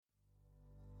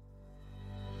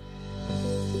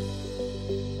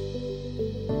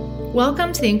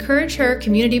Welcome to the Encourage Her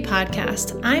Community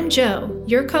Podcast. I'm Jo,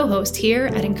 your co-host here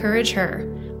at Encourage Her.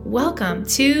 Welcome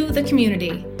to the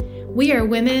community. We are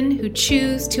women who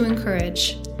choose to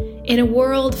encourage. In a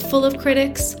world full of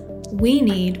critics, we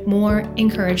need more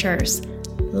encouragers.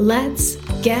 Let's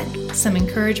get some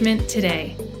encouragement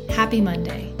today. Happy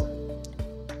Monday.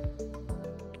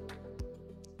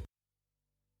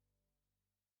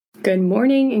 Good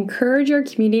morning, Encourage Your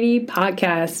Community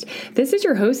Podcast. This is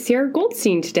your host, Sarah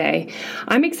Goldstein today.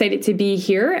 I'm excited to be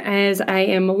here as I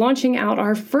am launching out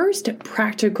our first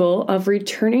practical of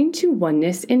returning to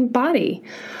oneness in body.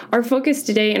 Our focus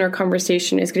today in our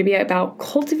conversation is going to be about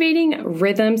cultivating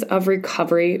rhythms of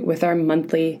recovery with our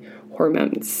monthly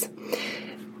hormones.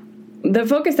 The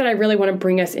focus that I really want to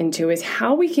bring us into is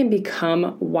how we can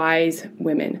become wise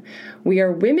women. We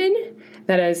are women.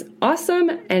 That is awesome.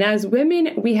 And as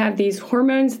women, we have these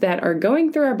hormones that are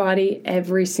going through our body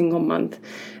every single month.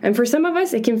 And for some of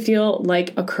us, it can feel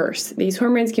like a curse. These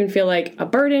hormones can feel like a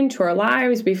burden to our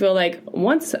lives. We feel like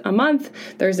once a month,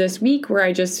 there's this week where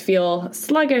I just feel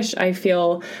sluggish. I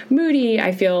feel moody.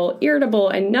 I feel irritable,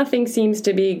 and nothing seems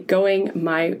to be going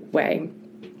my way.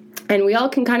 And we all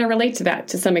can kind of relate to that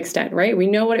to some extent, right? We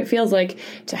know what it feels like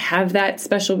to have that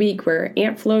special week where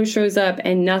Aunt Flo shows up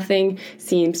and nothing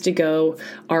seems to go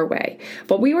our way.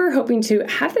 But we were hoping to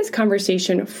have this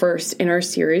conversation first in our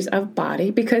series of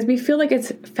body because we feel like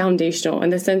it's foundational in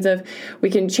the sense of we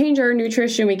can change our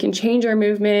nutrition, we can change our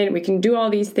movement, we can do all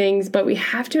these things, but we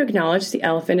have to acknowledge the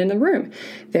elephant in the room.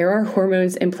 There are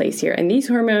hormones in place here. And these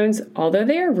hormones, although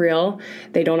they are real,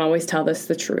 they don't always tell us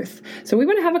the truth. So we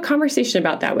want to have a conversation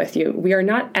about that with you. We are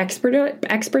not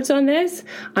experts on this.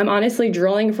 I'm honestly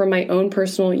drawing from my own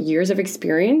personal years of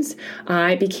experience.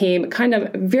 I became kind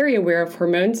of very aware of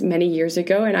hormones many years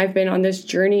ago, and I've been on this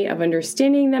journey of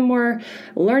understanding them more,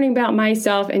 learning about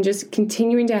myself, and just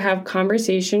continuing to have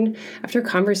conversation after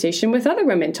conversation with other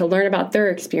women to learn about their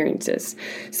experiences.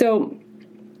 So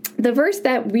the verse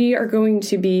that we are going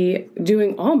to be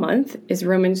doing all month is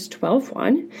Romans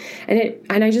 12:1,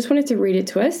 and I just wanted to read it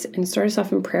to us and start us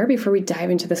off in prayer before we dive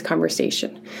into this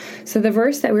conversation. So the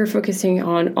verse that we're focusing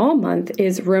on all month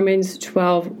is Romans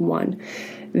 12:1.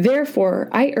 Therefore,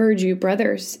 I urge you,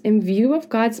 brothers, in view of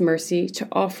God's mercy, to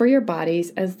offer your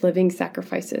bodies as living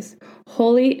sacrifices,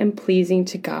 holy and pleasing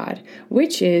to God,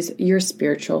 which is your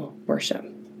spiritual worship.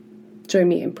 Join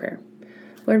me in prayer.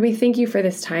 Lord, we thank you for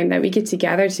this time that we get to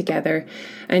gather together.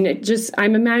 And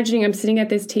I'm imagining I'm sitting at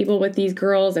this table with these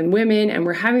girls and women, and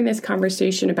we're having this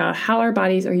conversation about how our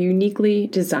bodies are uniquely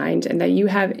designed and that you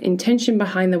have intention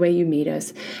behind the way you made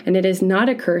us. And it is not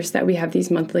a curse that we have these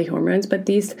monthly hormones, but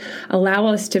these allow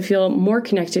us to feel more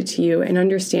connected to you and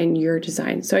understand your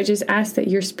design. So I just ask that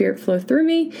your spirit flow through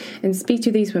me and speak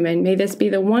to these women. May this be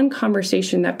the one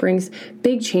conversation that brings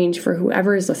big change for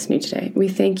whoever is listening today. We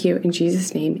thank you in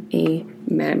Jesus' name.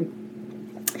 Amen.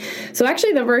 So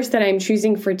actually the verse that I'm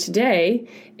choosing for today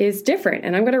is different,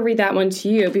 and I'm going to read that one to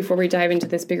you before we dive into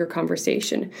this bigger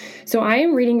conversation. So I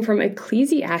am reading from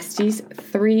Ecclesiastes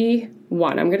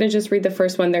 3:1. I'm going to just read the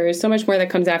first one. There is so much more that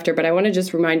comes after, but I want to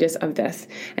just remind us of this.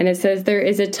 And it says, there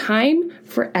is a time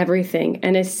for everything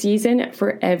and a season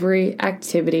for every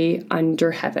activity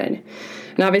under heaven.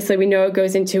 And obviously we know it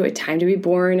goes into a time to be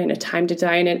born and a time to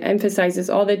die, and it emphasizes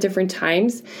all the different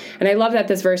times. And I love that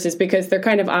this verse is because they're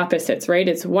kind of opposites, right?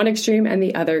 It's one extreme and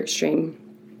the other extreme.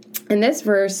 And this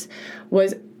verse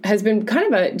has been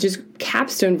kind of a just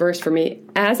capstone verse for me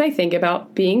as I think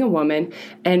about being a woman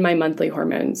and my monthly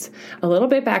hormones. A little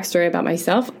bit backstory about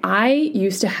myself. I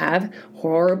used to have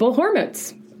horrible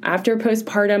hormones. After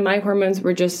postpartum, my hormones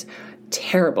were just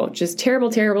terrible.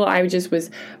 I just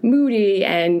was moody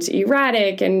and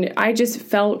erratic, and I just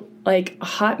felt like a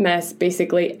hot mess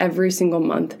basically every single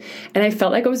month. And I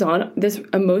felt like I was on this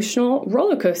emotional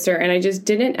roller coaster, and I just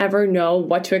didn't ever know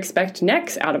what to expect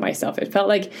next out of myself. It felt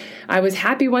like I was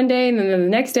happy one day, and then the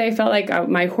next day I felt like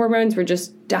my hormones were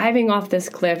just diving off this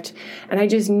cliff, and I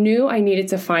just knew I needed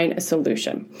to find a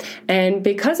solution. And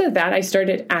because of that, I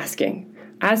started asking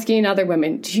other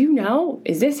women, do you know,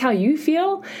 is this how you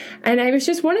feel? And it was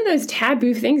just one of those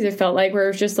taboo things it felt like, where it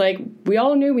was just like, we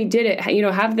all knew we did it,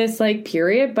 have this like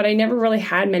period, but I never really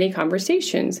had many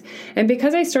conversations. And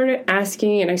because I started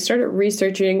asking and I started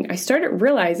researching, I started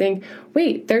realizing,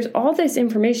 wait, there's all this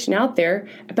information out there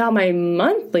about my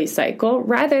monthly cycle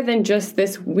rather than just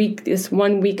this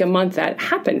 1 week a month that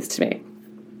happens to me.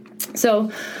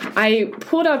 So I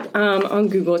pulled up on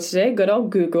Google today, good old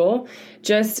Google,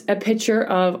 just a picture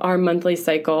of our monthly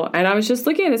cycle. And I was just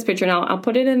looking at this picture, and I'll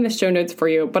put it in the show notes for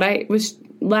you. But I was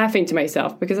laughing to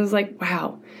myself because I was like,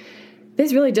 wow,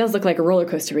 this really does look like a roller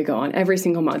coaster we go on every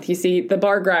single month. You see the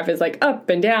bar graph is like up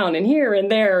and down and here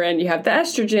and there, and you have the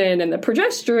estrogen and the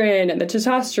progesterone and the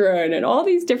testosterone and all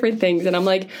these different things. And I'm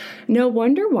like, no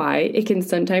wonder why it can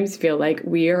sometimes feel like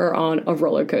we are on a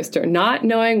roller coaster, not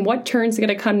knowing what turn's going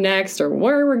to come next or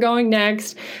where we're going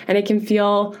next. And it can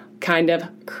feel kind of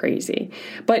crazy.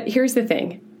 But here's the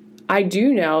thing. I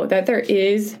do know that there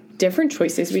is different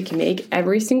choices we can make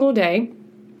every single day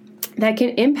that can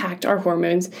impact our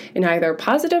hormones in either a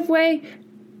positive way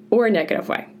or a negative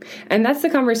way. And that's the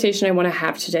conversation I want to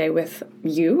have today with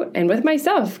you and with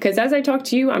myself, because as I talk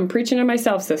to you, I'm preaching to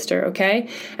myself, sister, okay?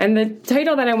 And the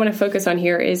title that I want to focus on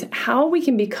here is how we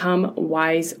can become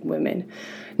wise women.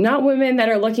 Not women that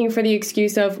are looking for the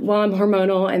excuse of, well, I'm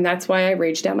hormonal and that's why I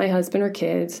raged at my husband or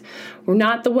kids. We're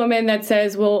not the woman that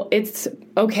says, well, it's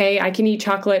okay, I can eat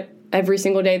chocolate every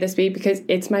single day this week because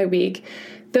it's my week.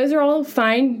 Those are all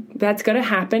fine. That's going to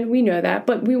happen. We know that.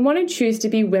 But we want to choose to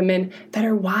be women that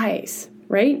are wise,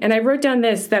 right? And I wrote down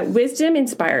this, that wisdom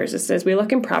inspires us. As we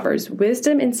look in Proverbs,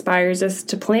 wisdom inspires us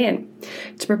to plan,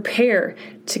 to prepare,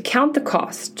 to count the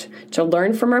cost, to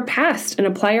learn from our past and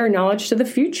apply our knowledge to the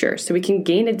future so we can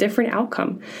gain a different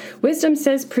outcome. Wisdom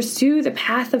says, pursue the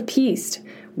path of peace.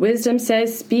 Wisdom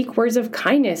says, speak words of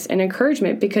kindness and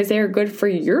encouragement because they are good for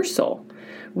your soul.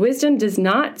 Wisdom does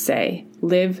not say,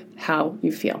 live how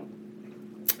you feel.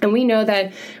 And we know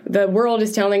that the world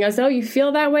is telling us, oh, you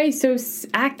feel that way, so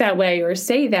act that way or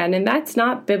say that. And that's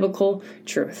not biblical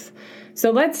truth.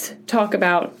 So let's talk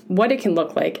about what it can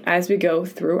look like as we go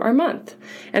through our month.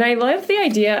 And I love the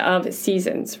idea of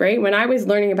seasons, right? When I was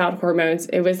learning about hormones,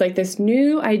 it was like this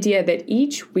new idea that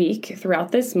each week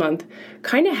throughout this month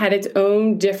kind of had its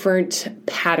own different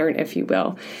pattern, if you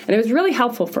will. And it was really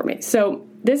helpful for me. So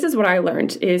this is what I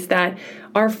learned, is that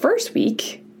our first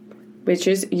week, which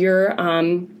is your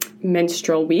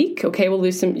menstrual week, okay, we'll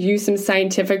use some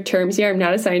scientific terms here. I'm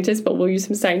not a scientist, but we'll use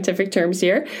some scientific terms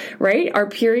here, right? Our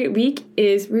period week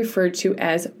is referred to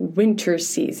as winter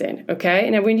season, okay?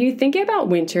 And when you think about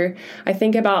winter, I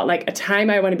think about like a time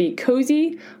I want to be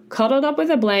cozy, cuddled up with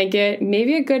a blanket,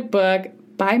 maybe a good book,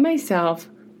 by myself,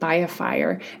 by a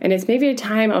fire. And it's maybe a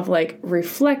time of like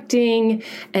reflecting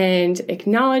and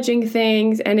acknowledging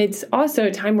things. And it's also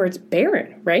a time where it's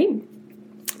barren, right?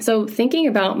 So thinking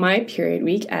about my period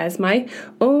week as my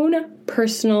own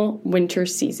personal winter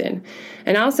season.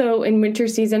 And also in winter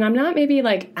season, I'm not maybe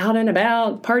like out and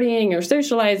about partying or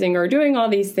socializing or doing all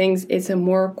these things. It's a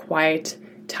more quiet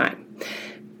time.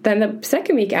 Then the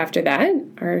second week after that,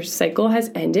 our cycle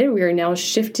has ended. We are now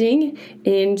shifting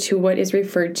into what is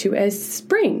referred to as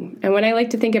spring. And what I like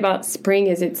to think about spring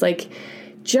is it's like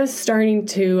just starting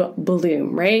to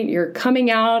bloom, right? You're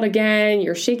coming out again,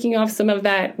 you're shaking off some of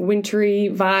that wintry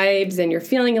vibes, and you're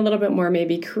feeling a little bit more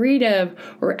maybe creative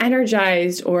or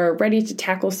energized or ready to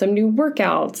tackle some new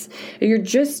workouts. You're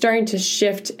just starting to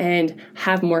shift and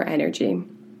have more energy.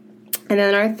 And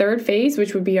then our third phase,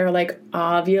 which would be our like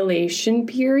ovulation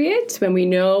period, when we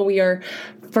know we are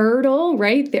fertile,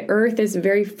 right? The earth is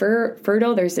very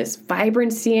fertile. There's this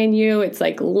vibrancy in you. It's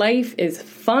like life is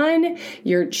fun.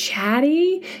 You're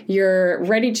chatty. You're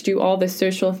ready to do all the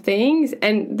social things.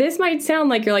 And this might sound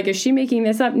like you're like, is she making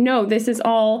this up? No, this is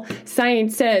all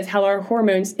science says, how our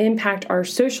hormones impact our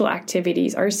social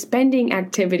activities, our spending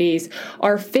activities,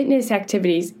 our fitness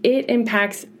activities. It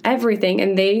impacts everything.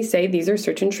 And they say these are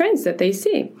certain trends that they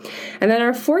see. And then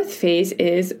our fourth phase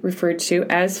is referred to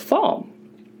as fall.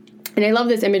 And I love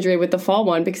this imagery with the fall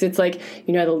one because it's like,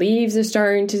 you know, the leaves are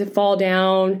starting to fall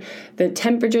down, the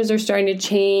temperatures are starting to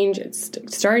change, it's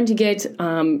starting to get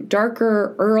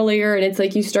darker earlier, and it's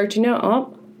like you start to know,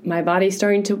 oh, my body's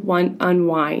starting to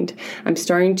unwind. I'm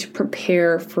starting to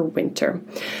prepare for winter.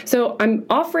 So I'm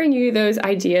offering you those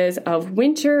ideas of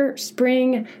winter,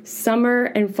 spring, summer,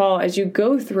 and fall as you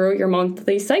go through your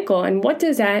monthly cycle. And what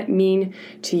does that mean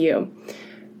to you?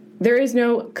 There is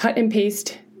no cut and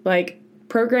paste like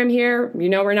program here. You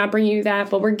know, we're not bringing you that,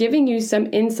 but we're giving you some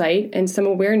insight and some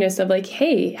awareness of like,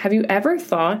 hey, have you ever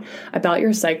thought about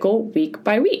your cycle week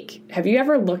by week? Have you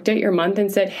ever looked at your month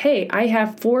and said, hey, I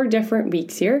have 4 different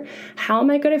weeks here. How am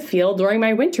I going to feel during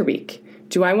my winter week?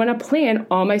 Do I want to plan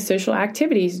all my social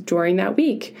activities during that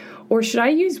week? Or should I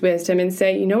use wisdom and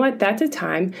say, you know what, that's a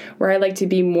time where I like to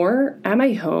be more at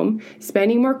my home,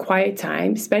 spending more quiet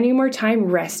time, spending more time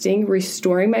resting,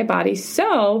 restoring my body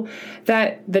so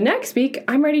that the next week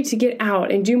I'm ready to get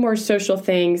out and do more social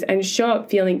things and show up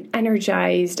feeling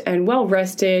energized and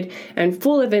well-rested and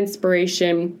full of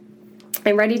inspiration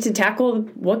and ready to tackle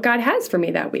what God has for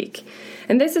me that week.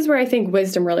 And this is where I think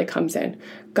wisdom really comes in.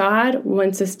 God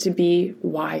wants us to be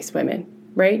wise women,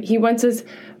 right? He wants us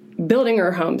building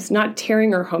our homes, not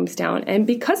tearing our homes down. And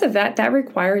because of that, that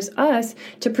requires us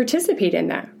to participate in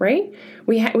that, right?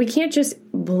 We can't just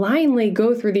blindly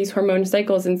go through these hormone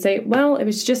cycles and say, well, it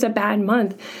was just a bad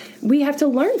month. We have to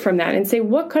learn from that and say,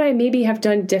 what could I maybe have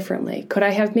done differently? Could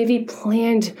I have maybe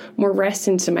planned more rest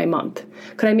into my month?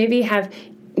 Could I maybe have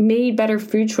made better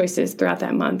food choices throughout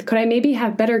that month? Could I maybe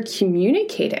have better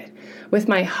communicated with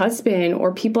my husband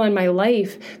or people in my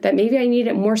life that maybe I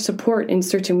needed more support in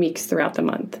certain weeks throughout the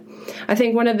month? I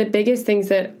think one of the biggest things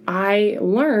that I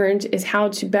learned is how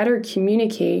to better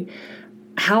communicate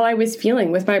how I was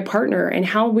feeling with my partner and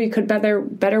how we could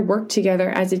better work together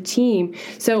as a team.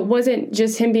 So it wasn't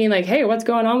just him being like, hey, what's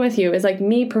going on with you? It's like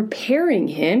me preparing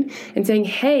him and saying,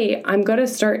 hey, I'm going to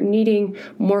start needing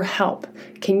more help.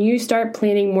 Can you start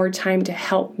planning more time to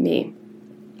help me?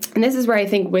 And this is where I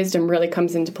think wisdom really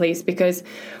comes into place, because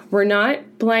we're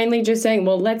not blindly just saying,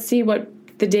 well, let's see what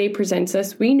the day presents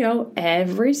us. We know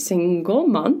every single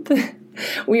month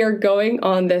we are going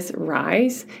on this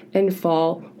rise and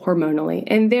fall hormonally.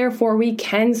 And therefore, we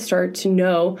can start to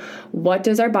know what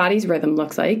does our body's rhythm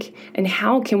looks like and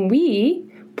how can we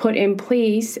put in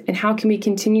place and how can we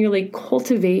continually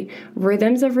cultivate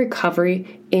rhythms of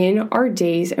recovery in our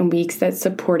days and weeks that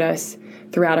support us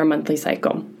throughout our monthly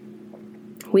cycle.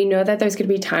 We know that there's going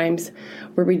to be times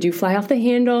where we do fly off the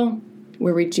handle,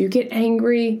 where we do get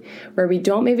angry, where we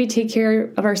don't maybe take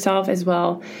care of ourselves as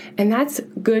well. And that's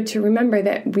good to remember,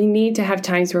 that we need to have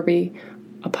times where we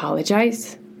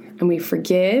apologize and we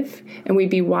forgive and we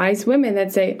be wise women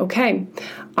that say, okay,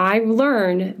 I've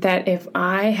learned that if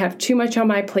I have too much on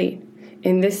my plate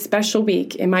in this special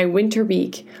week, in my winter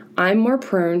week, I'm more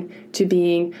prone to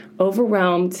being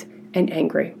overwhelmed and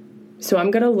angry. So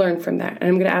I'm going to learn from that. And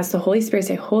I'm going to ask the Holy Spirit,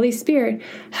 say, Holy Spirit,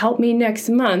 help me next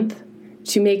month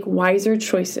to make wiser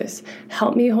choices.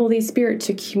 Help me, Holy Spirit,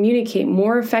 to communicate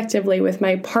more effectively with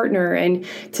my partner and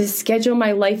to schedule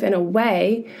my life in a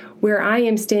way where I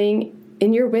am staying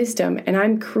in your wisdom and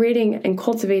I'm creating and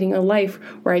cultivating a life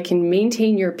where I can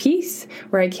maintain your peace,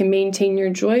 where I can maintain your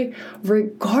joy,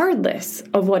 regardless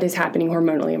of what is happening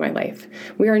hormonally in my life.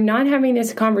 We are not having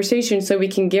this conversation so we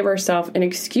can give ourselves an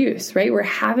excuse, right? We're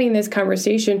having this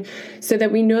conversation so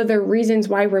that we know the reasons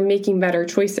why we're making better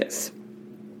choices,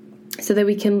 so that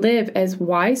we can live as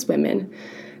wise women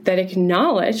that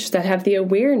acknowledge, that have the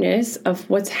awareness of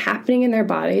what's happening in their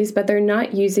bodies, but they're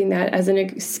not using that as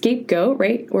an scapegoat,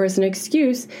 right? Or as an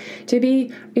excuse to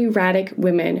be erratic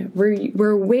women.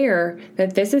 We're aware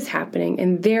that this is happening,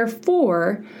 and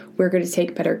therefore we're going to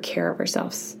take better care of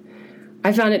ourselves.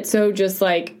 I found it so just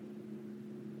like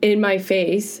in my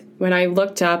face when I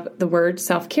looked up the word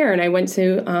self-care, and I went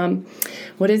to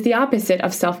what is the opposite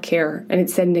of self-care, and it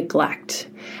said neglect.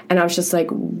 And I was just like,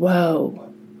 whoa.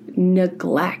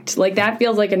 Neglect. Like, that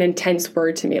feels like an intense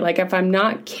word to me. Like, if I'm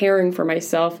not caring for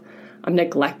myself, I'm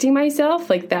neglecting myself.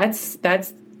 Like, that's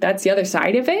the other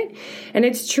side of it. And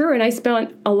it's true. And I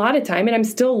spent a lot of time, and I'm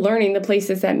still learning the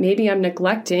places that maybe I'm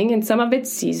neglecting. And some of it's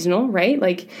seasonal, right?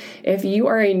 Like, if you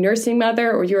are a nursing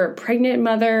mother, or you're a pregnant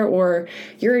mother, or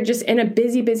you're just in a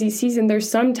busy season, there's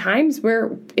some times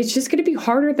where it's just going to be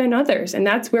harder than others. And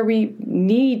that's where we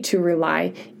need to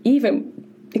rely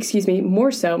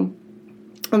more so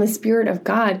on the Spirit of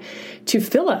God to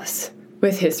fill us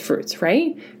with His fruits,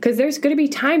 right? Because there's going to be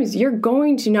times you're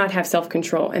going to not have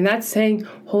self-control. And that's saying,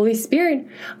 Holy Spirit,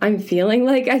 I'm feeling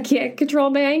like I can't control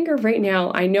my anger right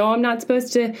now. I know I'm not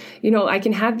supposed to, I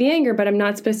can have the anger, but I'm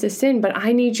not supposed to sin, but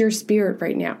I need your Spirit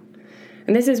right now.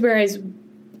 And this is where, as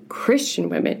Christian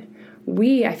women,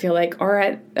 I feel like, are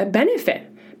at a benefit.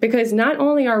 Because not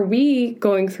only are we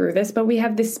going through this, but we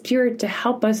have the Spirit to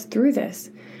help us through this.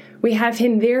 We have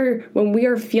Him there when we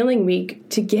are feeling weak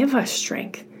to give us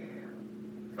strength.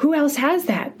 Who else has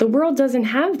that? The world doesn't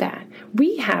have that.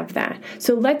 We have that.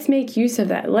 So let's make use of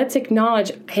that. Let's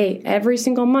acknowledge, hey, every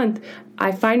single month,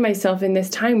 I find myself in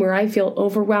this time where I feel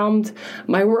overwhelmed.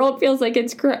 My world feels like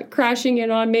it's crashing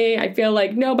in on me. I feel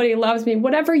like nobody loves me.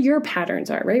 Whatever your patterns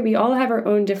are, right? We all have our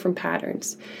own different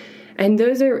patterns. And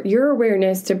those are your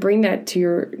awareness to bring that to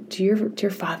your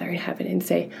Father in heaven and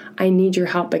say, I need your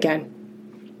help again.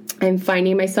 I'm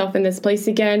finding myself in this place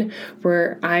again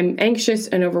where I'm anxious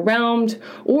and overwhelmed,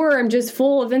 or I'm just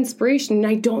full of inspiration and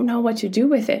I don't know what to do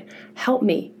with it. Help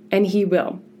me, and He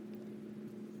will.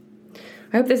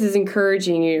 I hope this is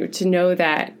encouraging you to know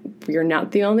that you're not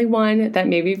the only one that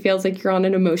maybe feels like you're on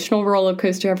an emotional roller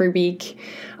coaster every week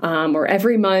or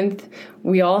every month.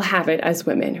 We all have it as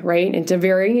women, right? And to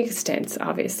varying extents,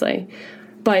 obviously.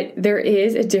 But there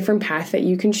is a different path that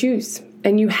you can choose.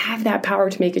 And you have that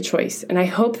power to make a choice. And I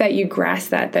hope that you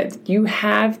grasp that you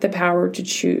have the power to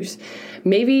choose.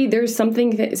 Maybe there's some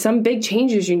big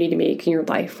changes you need to make in your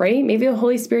life, right? Maybe the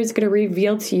Holy Spirit is going to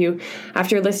reveal to you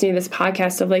after listening to this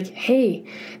podcast of like, hey,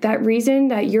 that reason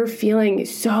that you're feeling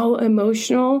so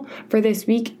emotional for this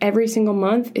week every single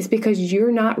month is because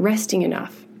you're not resting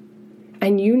enough.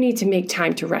 And you need to make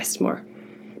time to rest more.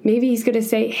 Maybe he's going to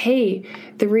say, hey,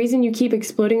 the reason you keep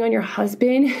exploding on your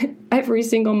husband every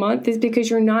single month is because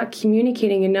you're not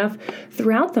communicating enough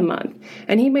throughout the month.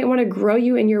 And he might want to grow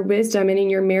you in your wisdom and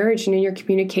in your marriage and in your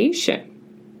communication.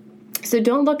 So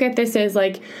don't look at this as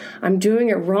like, I'm doing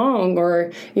it wrong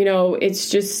or, it's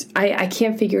just, I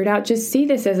can't figure it out. Just see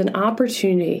this as an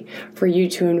opportunity for you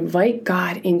to invite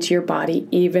God into your body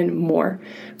even more,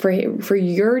 for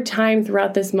your time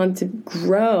throughout this month to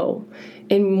grow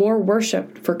in more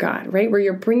worship for God, right? Where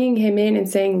you're bringing him in and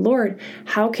saying, Lord,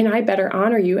 how can I better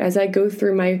honor you as I go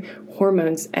through my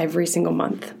hormones every single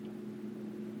month?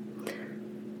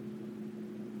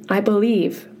 I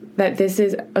believe that this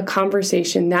is a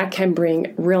conversation that can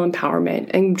bring real empowerment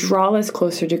and draw us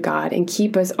closer to God and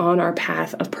keep us on our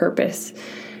path of purpose.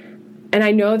 And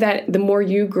I know that the more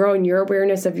you grow in your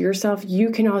awareness of yourself,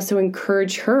 you can also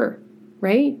encourage her,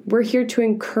 right? We're here to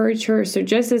encourage her. So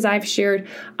just as I've shared,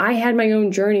 I had my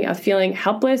own journey of feeling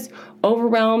helpless,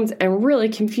 overwhelmed, and really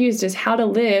confused as how to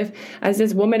live as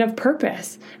this woman of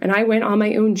purpose. And I went on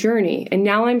my own journey. And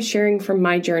now I'm sharing from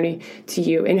my journey to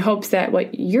you in hopes that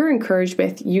what you're encouraged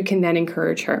with, you can then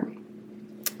encourage her.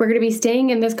 We're going to be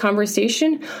staying in this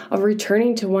conversation of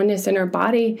returning to oneness in our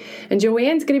body. And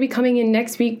Joanne's going to be coming in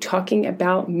next week talking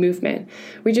about movement.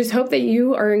 We just hope that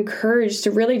you are encouraged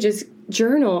to really just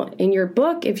journal in your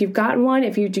book if you've gotten one.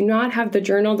 If you do not have the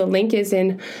journal, the link is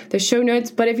in the show notes.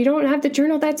 But if you don't have the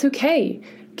journal, that's okay.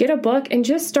 Get a book and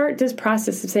just start this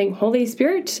process of saying, Holy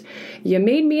Spirit, you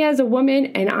made me as a woman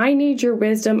and I need your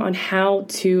wisdom on how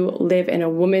to live in a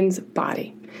woman's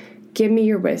body. Give me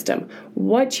your wisdom.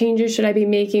 What changes should I be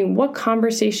making? What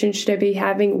conversations should I be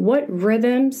having? What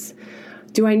rhythms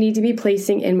do I need to be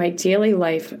placing in my daily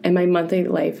life and my monthly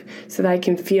life so that I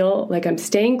can feel like I'm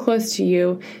staying close to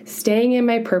you, staying in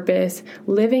my purpose,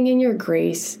 living in your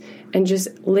grace, and just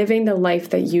living the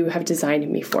life that you have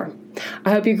designed me for.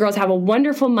 I hope you girls have a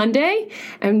wonderful Monday.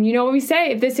 And you know what we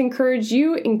say, if this encouraged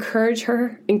you, encourage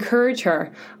her, encourage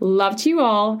her. Love to you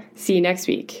all. See you next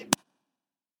week.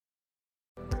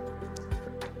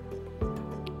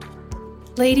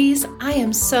 Ladies, I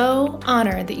am so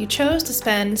honored that you chose to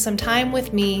spend some time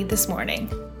with me this morning.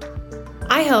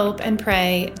 I hope and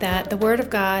pray that the Word of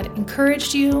God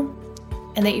encouraged you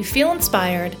and that you feel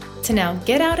inspired to now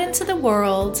get out into the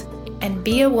world and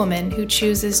be a woman who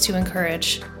chooses to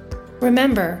encourage.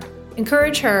 Remember,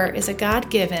 Encourage Her is a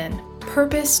God-given,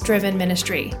 purpose-driven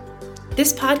ministry.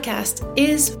 This podcast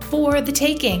is for the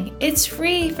taking. It's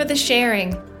free for the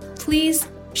sharing. Please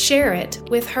share it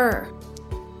with her.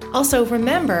 Also,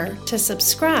 remember to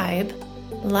subscribe,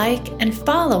 like, and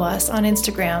follow us on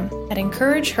Instagram at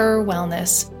Encourage Her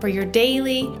Wellness for your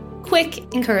daily,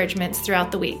 quick encouragements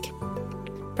throughout the week.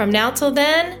 From now till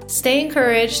then, stay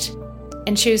encouraged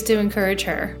and choose to encourage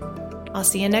her. I'll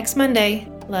see you next Monday.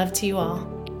 Love to you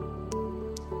all.